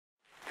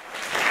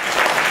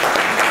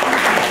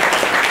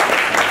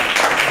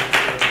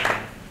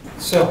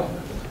So,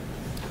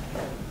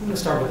 I'm going to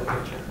start with a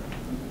picture.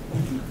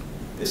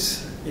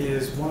 This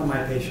is one of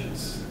my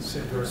patients,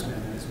 Sid Gersman,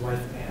 and his wife,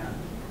 Ann.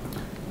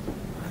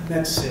 I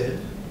met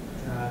Sid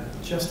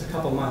just a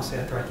couple months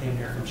after I came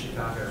here from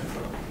Chicago.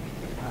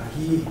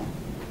 He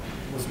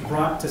was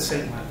brought to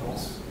St.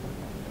 Michael's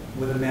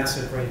with a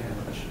massive brain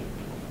hemorrhage.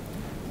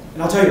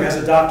 And I'll tell you, as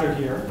a doctor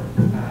here,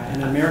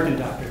 an American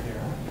doctor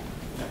here,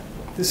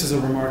 this is a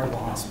remarkable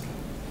hospital.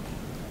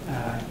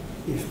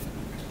 If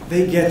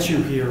they get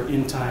you here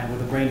in time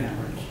with a brain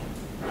hemorrhage,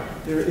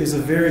 there is a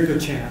very good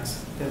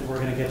chance that we're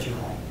going to get you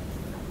home.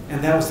 And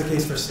that was the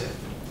case for Sid.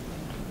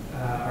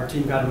 Our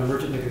team got him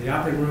emergently to the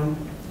operating room.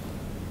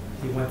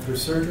 He went through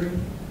surgery,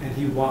 and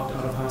he walked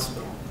out of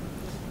hospital.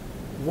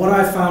 What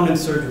I found in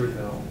surgery,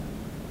 though,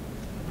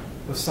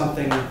 was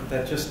something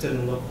that just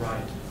didn't look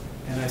right.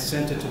 And I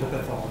sent it to the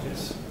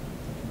pathologist.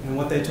 And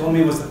what they told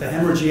me was that the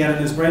hemorrhage he had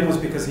in his brain was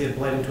because he had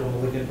bled into a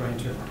malignant brain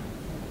tumor.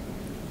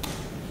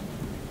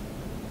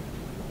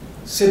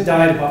 Sid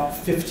died about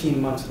 15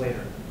 months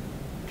later,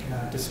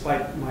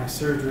 despite my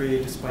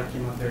surgery, despite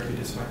chemotherapy,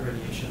 despite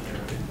radiation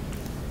therapy.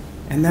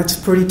 And that's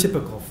pretty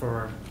typical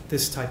for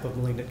this type of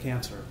malignant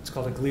cancer. It's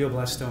called a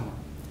glioblastoma.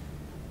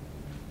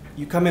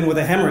 You come in with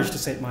a hemorrhage to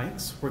St.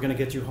 Mike's, we're going to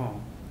get you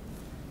home.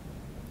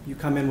 You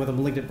come in with a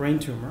malignant brain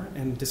tumor,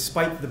 and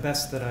despite the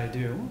best that I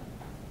do,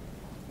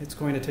 it's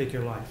going to take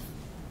your life.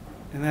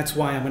 And that's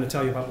why I'm going to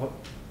tell you about what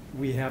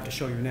we have to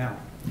show you now.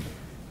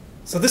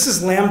 So this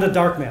is lambda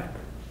dark matter.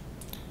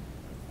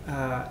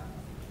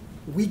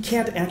 We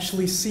can't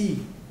actually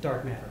see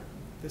dark matter.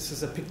 This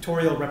is a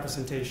pictorial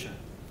representation.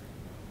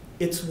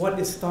 It's what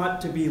is thought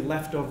to be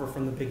left over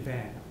from the Big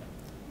Bang.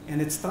 And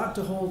it's thought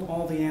to hold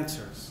all the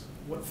answers.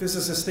 What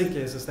physicists think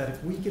is that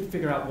if we can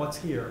figure out what's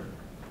here,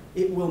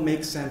 it will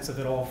make sense of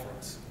it all for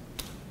us.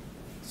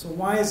 So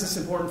why is this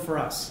important for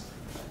us?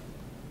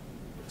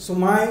 So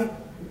my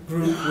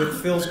group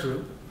with Phil's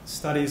group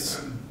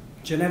studies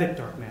genetic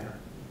dark matter.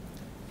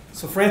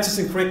 So Francis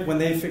and Crick, when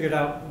they figured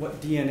out what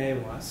DNA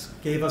was,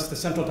 gave us the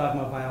central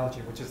dogma of biology,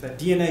 which is that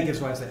DNA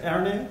gives rise to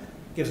RNA,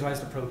 gives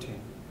rise to protein.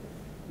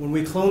 When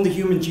we cloned the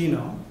human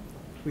genome,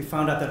 we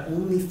found out that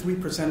only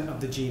 3% of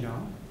the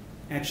genome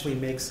actually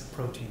makes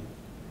protein.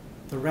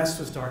 The rest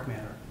was dark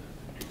matter.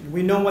 And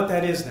we know what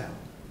that is now.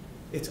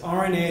 It's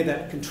RNA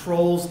that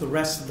controls the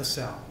rest of the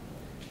cell.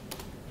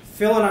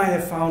 Phil and I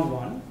have found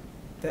one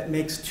that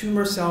makes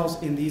tumor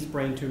cells in these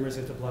brain tumors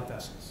into blood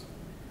vessels.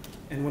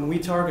 And when we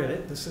target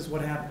it, this is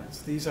what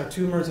happens. These are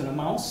tumors in a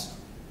mouse,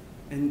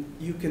 and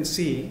you can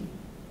see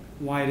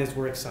why it is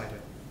we're excited.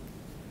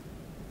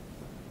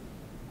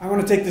 I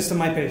want to take this to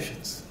my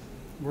patients.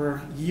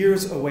 We're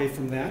years away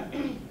from that,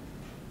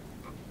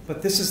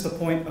 but this is the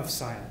point of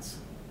science,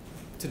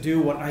 to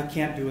do what I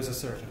can't do as a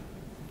surgeon.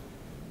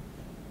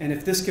 And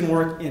if this can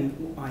work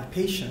in my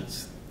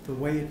patients the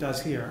way it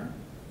does here,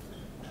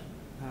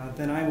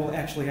 then I will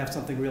actually have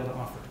something real to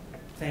offer.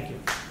 Thank you.